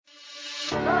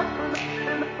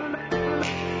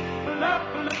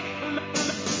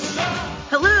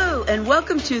Hello, and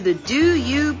welcome to the Do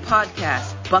You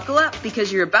podcast. Buckle up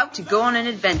because you're about to go on an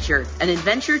adventure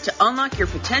to unlock your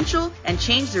potential and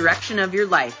change the direction of your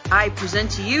life. I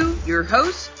present to you your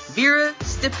host, Vera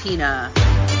Stepina.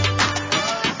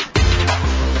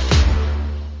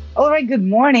 All right, good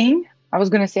morning. I was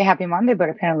going to say happy Monday, but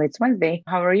apparently it's Wednesday.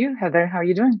 How are you, Heather? How are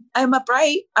you doing? I'm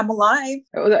upright. I'm alive.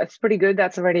 Oh, that's pretty good.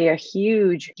 That's already a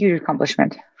huge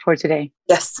accomplishment for today.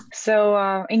 Yes.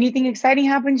 So anything exciting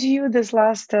happened to you this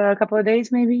last couple of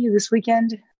days, maybe this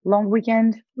weekend? Long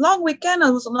weekend? Long weekend.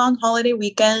 It was a long holiday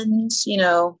weekend.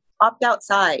 Opt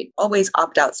outside. Always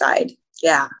opt outside.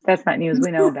 Yeah. That's not news.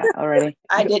 We know that already.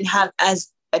 I didn't have as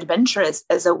adventurous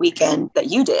as a weekend that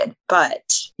you did, but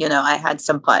I had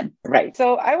some fun. Right.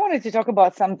 So I wanted to talk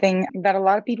about something that a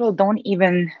lot of people don't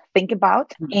even think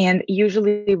about. And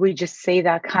usually we just say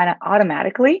that kind of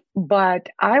automatically. But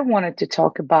I wanted to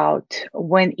talk about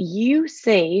when you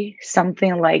say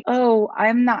something like, oh,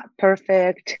 I'm not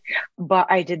perfect, but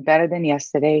I did better than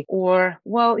yesterday. Or,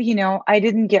 well, I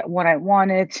didn't get what I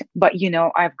wanted, but,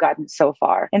 I've gotten so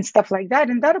far and stuff like that.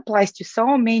 And that applies to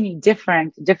so many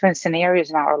different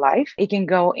scenarios in our life. It can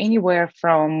go anywhere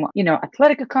from,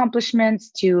 athletic accomplishments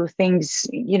to things,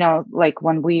 like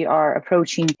when we are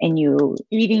approaching a new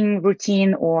eating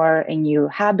routine or a new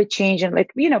habit change and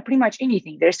pretty much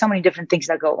anything. There's so many different things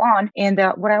that go on. And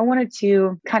what I wanted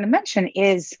to kind of mention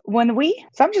is so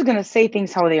I'm just going to say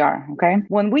things how they are. Okay.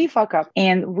 When we fuck up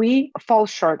and we fall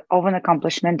short of an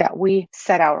accomplishment that we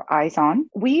set our eyes on,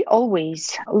 we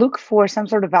always look for some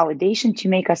sort of validation to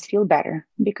make us feel better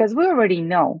because we already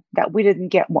know that we didn't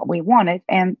get what we wanted.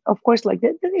 And of course,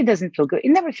 it doesn't feel good. It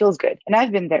never feels good. And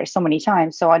I've been there so many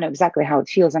times, so I know exactly how it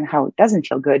feels and how it doesn't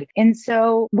feel good. And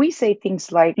so we say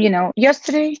things like,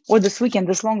 yesterday or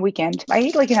this long weekend, I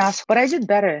ate like an ass, but I did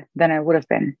better than I would have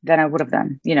done,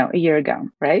 a year ago.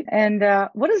 Right. And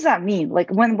what does that mean? Like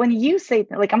when you say,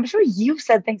 I'm sure you've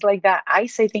said things like that. I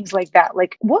say things like that.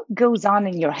 Like what goes on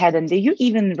in your head? And do you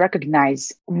even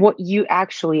recognize what you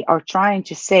actually are trying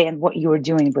to say and what you are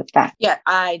doing with that? Yeah,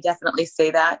 I definitely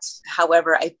say that.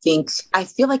 However, I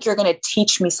feel like you're going to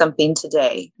teach me something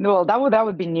today. Well, that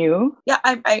would be new. Yeah,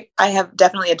 I have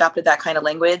definitely adopted that kind of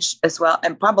language as well.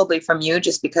 And probably from you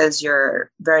just because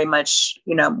you're very much,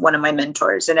 one of my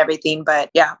mentors and everything. But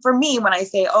yeah, for me, when I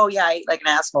say, oh yeah, I ate like an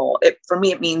asshole, it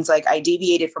means like I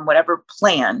deviated from whatever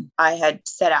plan I had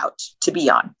set out to be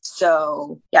on.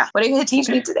 So yeah, what are you going to teach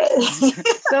me today?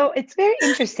 So it's very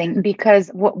interesting because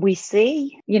what we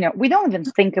say, we don't even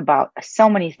think about so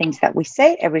many things that we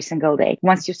say every single day.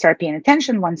 Once you start paying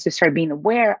attention, once you start being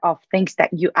aware of things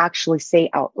that you actually say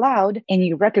out loud and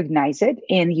you recognize it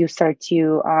and you start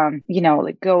to,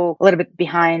 go a little bit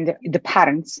behind the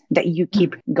patterns that you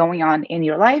keep going on in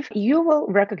your life, you will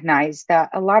recognize that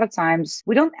a lot of times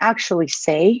we don't actually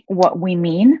say what we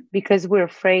mean because we're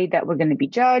afraid that we're going to be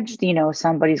judged,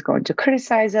 somebody's going to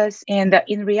criticize us. And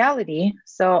in reality,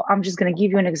 so I'm just going to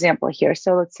give you an example here.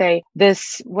 So let's say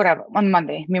on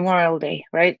Monday, Memorial Day,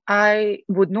 right? I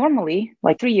would normally,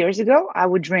 like 3 years ago, I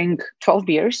would drink 12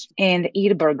 beers and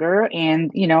eat a burger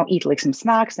and, eat like some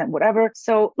snacks and whatever.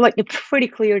 So like a pretty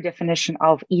clear definition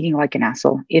of eating like an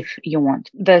asshole, if you want.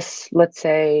 This, let's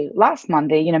say last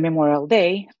Monday, Memorial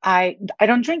Day, I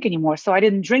don't drink anymore. So I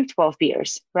didn't drink 12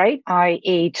 beers, right? I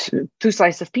ate 2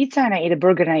 slices of pizza and I ate a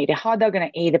burger and I ate a hot dog and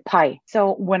I ate a pie.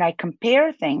 So when I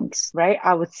compare things, right,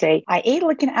 I would say I ate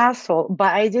like an asshole,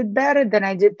 but I did better than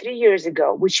I did 3 years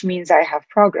ago, which means I have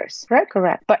progress.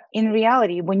 Correct. But in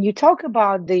reality, when you talk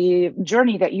about the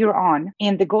journey that you're on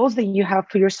and the goals that you have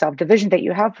for yourself, the vision that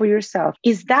you have for yourself,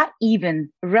 is that even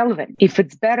relevant if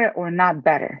it's better or not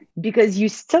better? Because you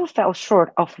still fell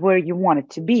short of where you wanted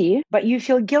to be, but you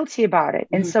feel guilty about it.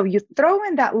 And so you throw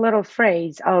in that little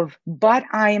phrase of, but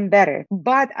I am better,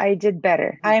 but I did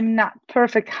better. I am not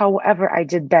perfect. However, I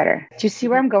did better. Do you see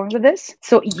where I'm going with this?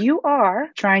 So you are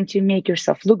trying to make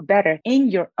yourself look better in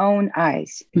your own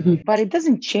eyes, but it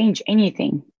doesn't change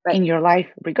anything. right, in your life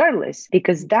regardless,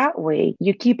 because that way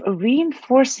you keep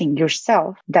reinforcing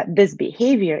yourself that this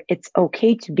behavior, it's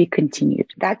okay to be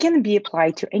continued. That can be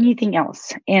applied to anything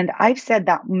else. And I've said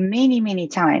that many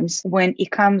times when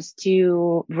it comes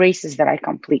to races that I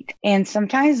complete. And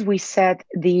sometimes we set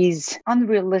these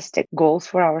unrealistic goals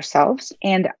for ourselves.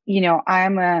 And,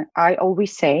 I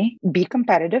always say, be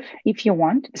competitive if you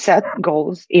want, set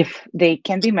goals. If they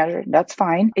can be measured, that's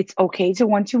fine. It's okay to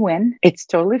want to win. It's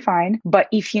totally fine. But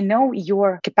if if you know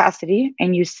your capacity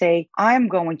and you say, I'm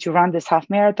going to run this half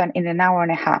marathon in an hour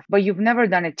and a half, but you've never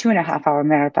done a 2.5 hour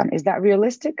marathon, is that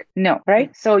realistic? No,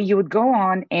 right? So you would go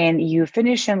on and you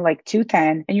finish in like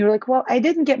 2:10 and you're like, well, I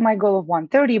didn't get my goal of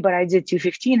 1:30, but I did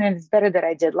 2:15 and it's better than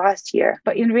I did last year.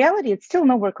 But in reality, it's still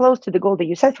nowhere close to the goal that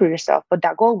you set for yourself, but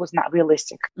that goal was not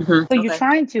realistic. So you're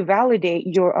trying to validate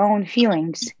your own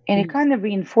feelings, and it kind of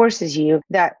reinforces you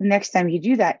that next time you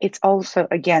do that, it's also,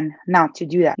 again, not to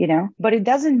do that, but it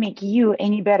doesn't make you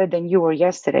any better than you were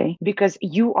yesterday, because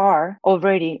you are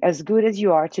already as good as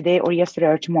you are today or yesterday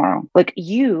or tomorrow. Like,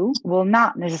 you will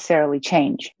not necessarily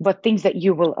change, but things that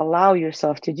you will allow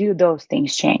yourself to do, those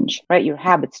things change, right? Your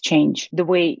habits change, the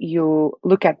way you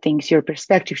look at things, your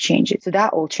perspective changes. So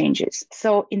that all changes.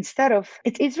 So instead of,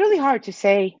 it's really hard to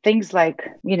say things like,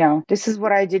 this is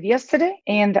what I did yesterday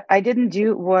and I didn't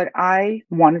do what I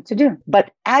wanted to do.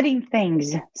 But adding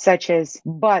things such as,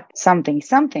 but something,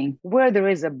 where there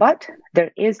is a but,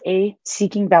 there is a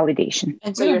seeking validation.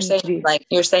 And so you're saying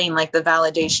the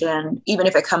validation, even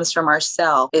if it comes from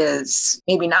ourselves, is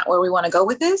maybe not where we want to go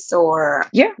with this, or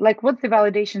like, what's the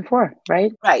validation for,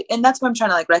 right? Right. And that's what I'm trying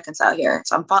to reconcile here.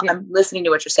 So I'm listening to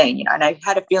what you're saying, and I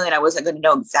had a feeling I wasn't going to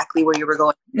know exactly where you were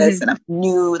going with this, and I'm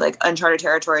new, uncharted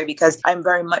territory, because I'm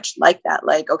very much like that.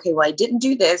 Like, okay, well, I didn't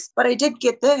do this, but I did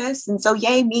get this, and so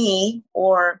yay me,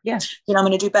 or I'm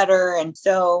going to do better. And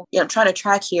so, I'm trying to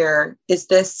track here. Is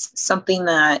this something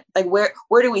that, where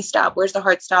do we stop? Where's the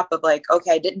hard stop of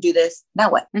okay, I didn't do this. Now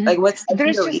what? What's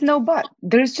there's just no but.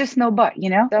 There's just no but,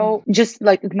 So just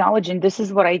acknowledging, this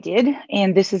is what I did,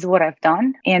 and this is what I've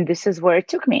done, and this is where it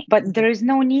took me. But there is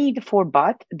no need for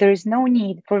but. There is no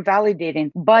need for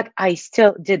validating, but I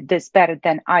still did this better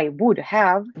than I would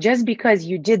have. Just because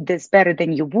you did this better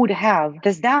than you would have,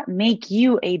 does that make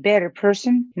you a better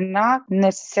person? Not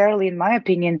necessarily, in my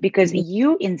opinion, because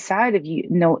you inside of you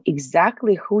know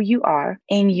exactly who you are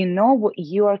and you know what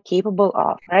you are capable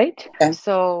of, right? Okay.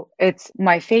 So it's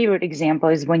my favorite example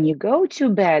is when you go to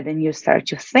bed and you start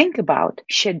to think about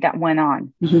shit that went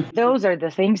on. Those are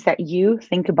the things that you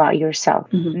think about yourself,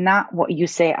 not what you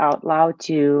say out loud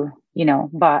to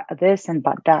but this and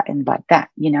but that and but that,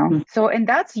 So, and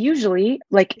that's usually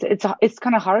it's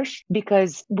kind of harsh,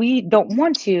 because we don't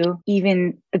want to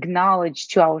even acknowledge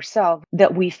to ourselves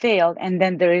that we failed. And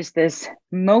then there is this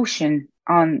motion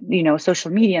on,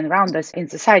 social media and around us in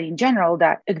society in general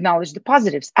that acknowledge the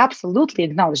positives, absolutely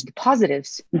acknowledge the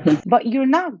positives. But you're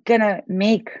not gonna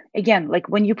make, again,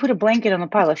 when you put a blanket on a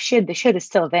pile of shit, the shit is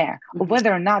still there,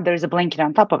 whether or not there's a blanket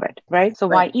on top of it, right? So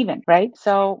why even, right?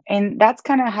 So, and that's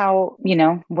kind of how,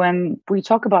 when we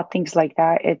talk about things like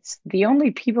that, it's the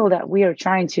only people that we are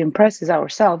trying to impress is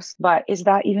ourselves, but is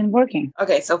that even working?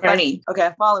 Okay, so funny. Okay,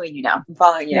 I'm following you now. So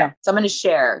I'm going to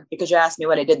share, because you asked me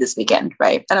what I did this weekend,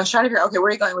 right? And I was trying to figure out, okay, where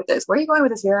are you going with this? Where are you going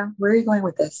with this, Vera? Where are you going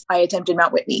with this? I attempted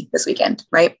Mount Whitney this weekend,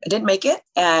 right? I didn't make it.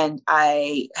 And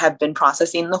I have been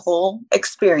processing the whole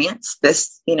experience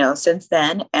since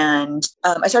then. And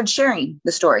I started sharing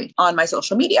the story on my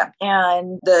social media,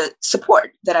 and the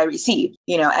support that I received,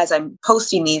 as I'm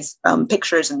posting these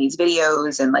pictures and these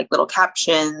videos and little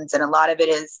captions. And a lot of it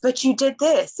is, but you did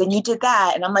this and you did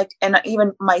that. And I'm like, and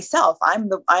even myself,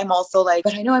 I'm also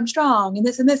but I know I'm strong and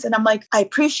this and this. And I'm like, I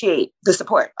appreciate the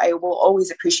support. I will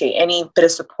always appreciate any bit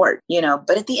of support,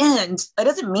 but at the end, it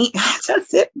doesn't mean.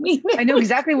 I know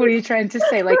exactly what you're trying to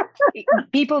say.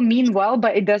 People mean well,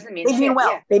 but it doesn't mean they mean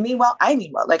well. Yeah. They mean well. I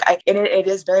mean well. It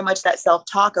is very much that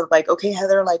self-talk of okay,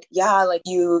 Heather,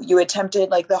 you attempted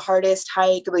the hardest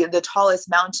hike, the tallest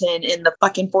mountain in the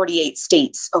fucking 48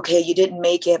 states. Okay, you didn't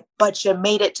make it, but you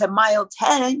made it to mile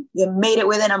 10. You made it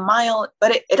within a mile,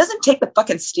 but it doesn't take the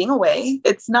fucking sting away.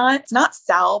 It's not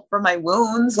salve for my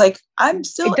wounds. I'm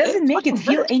still. It doesn't make it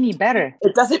feel any better.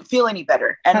 It doesn't feel any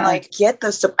better. And get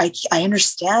the stuff. I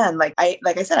understand. Like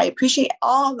I said, I appreciate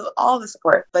all the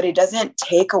support, but it doesn't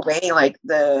take away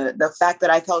the fact that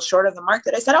I fell short of the mark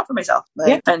that I set out for myself.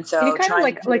 And so and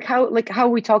kind of how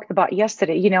we talked about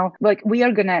yesterday. We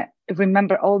are gonna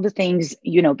remember all the things,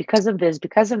 because of this,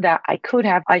 because of that,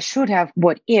 I should have,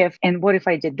 what if, and what if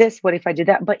I did this, what if I did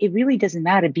that, but it really doesn't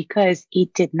matter because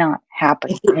it did not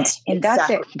happen. And that's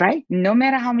it, right? No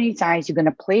matter how many times you're going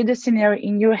to play the scenario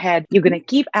in your head, you're going to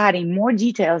keep adding more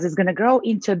details. It's going to grow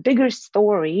into a bigger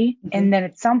story. And then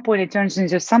at some point it turns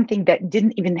into something that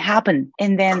didn't even happen.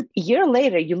 And then a year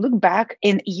later, you look back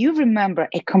and you remember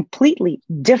a completely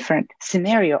different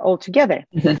scenario altogether.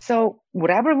 So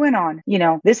whatever went on,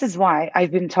 this is why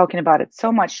I've been talking about it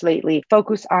so much lately.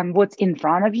 Focus on what's in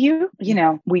front of you.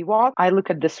 We walk, I look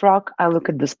at this rock, I look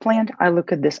at this plant, I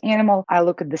look at this animal, I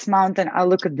look at this mountain, mountain, I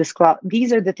look at this cloud.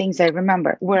 These are the things I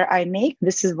remember. Where I make,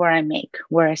 this is where I make.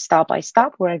 Where I stop, I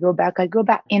stop. Where I go back, I go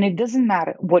back. And it doesn't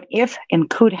matter what if and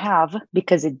could have,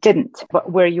 because it didn't.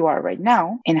 But where you are right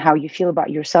now and how you feel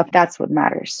about yourself, that's what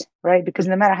matters. Right? Because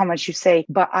no matter how much you say,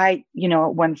 but I,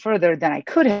 went further than I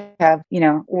could have,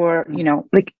 or,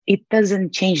 like it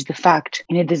doesn't change the fact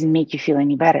and it doesn't make you feel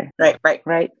any better.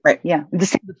 Right. Yeah. The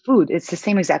same with food. It's the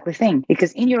same exactly thing.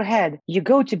 Because in your head, you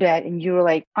go to bed and you're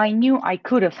like, I knew I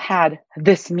could have had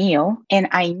this meal and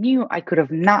I knew I could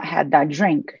have not had that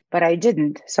drink, but I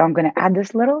didn't. So I'm going to add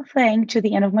this little thing to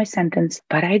the end of my sentence,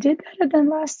 but I did better than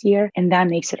last year. And that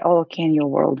makes it all okay in your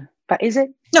world. But is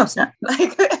it? No, it's not.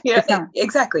 It's not.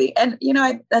 Exactly. And,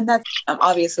 and that's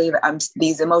obviously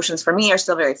these emotions for me are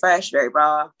still very fresh, very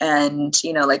raw. And,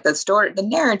 like the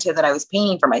narrative that I was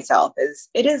painting for myself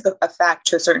it is a fact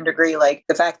to a certain degree. Like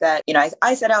the fact that,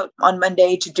 I set out on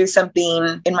Monday to do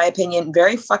something, in my opinion,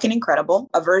 very fucking incredible.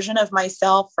 A version of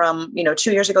myself from,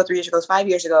 2 years ago, 3 years ago, 5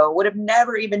 years ago would have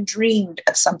never even dreamed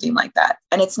of something like that.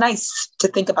 And it's nice to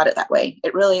think about it that way.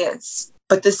 It really is.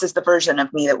 But this is the version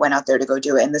of me that went out there to go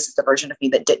do it. And this is the version of me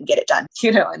that didn't get it done,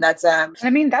 and that's,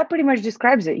 that pretty much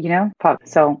describes it, fuck.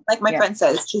 So like my friend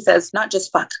says, she says, not just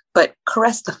fuck, but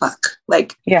caress the fuck.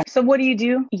 Like, yeah. So what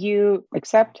do? You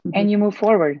accept and you move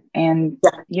forward and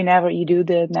you do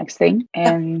the next thing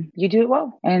and you do it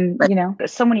well. And,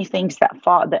 there's so many things that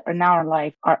are in our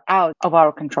life are out of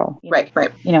our control. Right.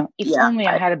 If only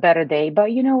I had a better day,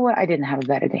 but you know what? I didn't have a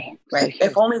better day. Right. So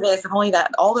if only this, if only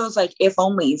that, all those like if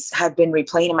onlys have been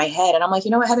replaying in my head. And I'm like,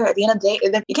 what, Heather, at the end of the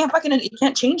day, you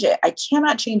can't change it. I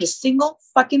cannot change a single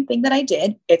fucking thing that I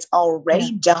did. It's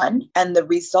already done. And the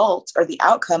result or the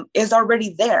outcome is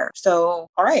already there. So,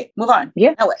 all right, move on.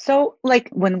 Yeah. So like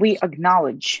when we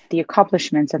acknowledge the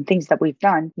accomplishments and things that we've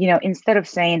done, instead of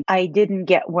saying, I didn't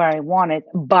get where I wanted,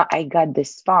 but I got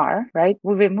this far, right?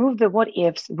 We remove the what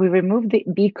ifs, we remove the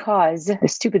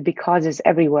stupid becauses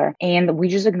everywhere. And we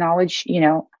just acknowledge,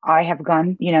 I have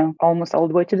gone, almost all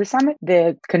the way to the summit.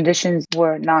 The conditions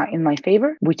were not in my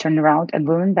favor. We turned around and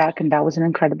we went back, and that was an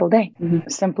incredible day. Mm-hmm.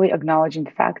 Simply acknowledging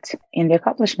the facts in the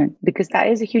accomplishment, because that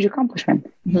is a huge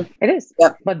accomplishment. Mm-hmm. It is.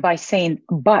 Yep. But by saying,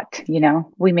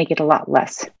 we make it a lot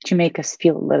less to make us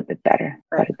feel a little bit better,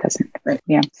 but it doesn't. Right.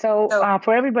 Yeah. So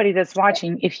for everybody that's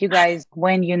watching, if you guys,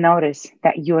 when you notice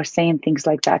that you're saying things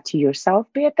like that to yourself,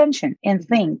 pay attention and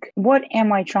think, what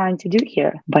am I trying to do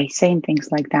here by saying things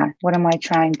like that? What am I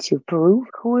trying to prove?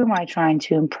 Who am I trying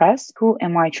to impress? Who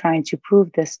am I trying to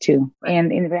prove this to?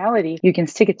 And in reality, you can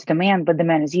stick it to the man, but the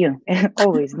man is you.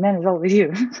 Always, the man is always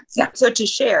you. Yeah. So to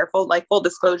share, full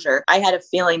disclosure, I had a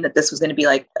feeling that this was going to be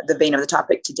like the vein of the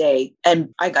topic today,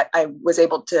 and I was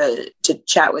able to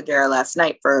chat with Dara last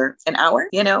night for an hour.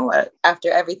 After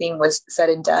everything was said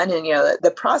and done, and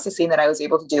the processing that I was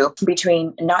able to do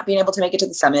between not being able to make it to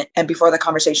the summit and before the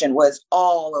conversation was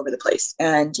all over the place.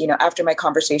 And after my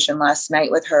conversation last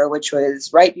night with her, which was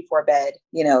right before bed,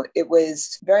 it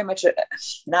was very much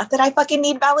not that I fucking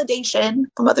need validation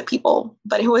from other people,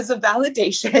 but it was a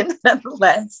validation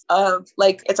nonetheless of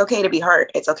like, it's okay to be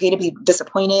hurt. It's okay to be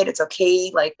disappointed. It's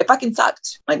okay. Like it fucking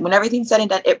sucked. Like when everything's said and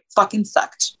done, it fucking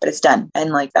sucked, but it's done.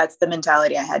 And like, that's the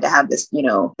mentality I had to have this,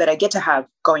 that I get to have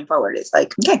going forward. Is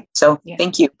like, okay, so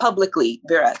thank you publicly,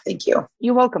 Vera. Thank you.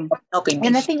 You're welcome. For helping me.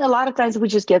 And I think a lot of times we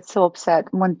just get so upset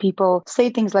when people say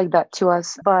things like that to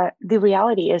us. But the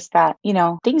reality is that,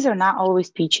 things are not always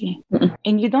peachy. Mm-mm.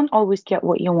 And you don't always get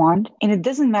what you want. And it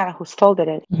doesn't matter whose fault it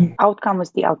is. Mm-hmm. Outcome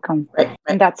is the outcome. Right.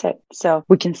 And that's it. So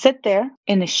we can sit there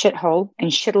in a shithole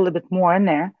and shit a little bit more in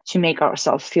there to make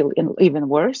ourselves feel even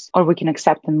worse, or we can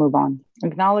accept and move on.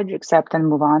 Acknowledge, accept, and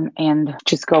move on, and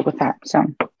just go with that. So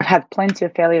I've had plenty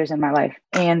of failures in my life,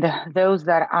 and those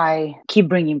that I keep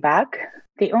bringing back,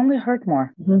 they only hurt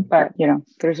more. Mm-hmm. But,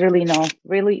 there's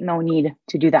really no need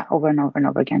to do that over and over and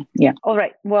over again. Yeah. All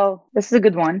right. Well, this is a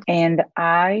good one. And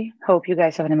I hope you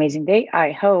guys have an amazing day.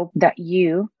 I hope that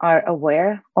you are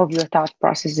aware of your thought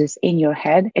processes in your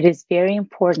head. It is very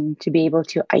important to be able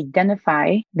to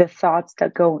identify the thoughts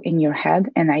that go in your head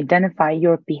and identify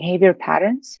your behavior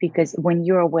patterns, because when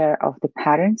you're aware of the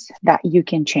patterns, that you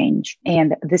can change.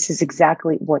 And this is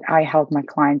exactly what I help my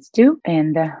clients do.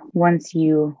 And once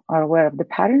you are aware of the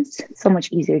patterns, so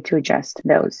much easier to adjust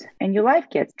those. And your life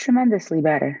gets tremendously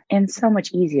better and so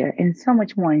much easier and so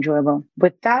much more enjoyable.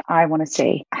 With that, I want to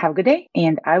say have a good day,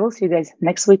 and I will see you guys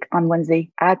next week on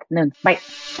Wednesday at noon. Bye.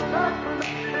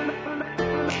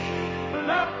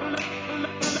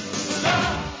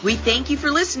 We thank you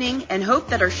for listening and hope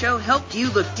that our show helped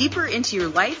you look deeper into your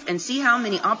life and see how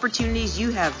many opportunities you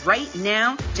have right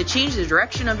now to change the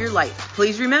direction of your life.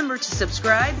 Please remember to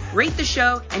subscribe, rate the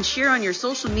show, and share on your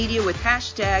social media with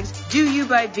hashtags DoYou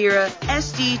by Vera,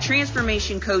 SD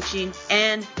Transformation Coaching,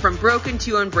 and From Broken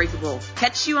to Unbreakable.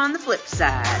 Catch you on the flip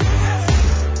side.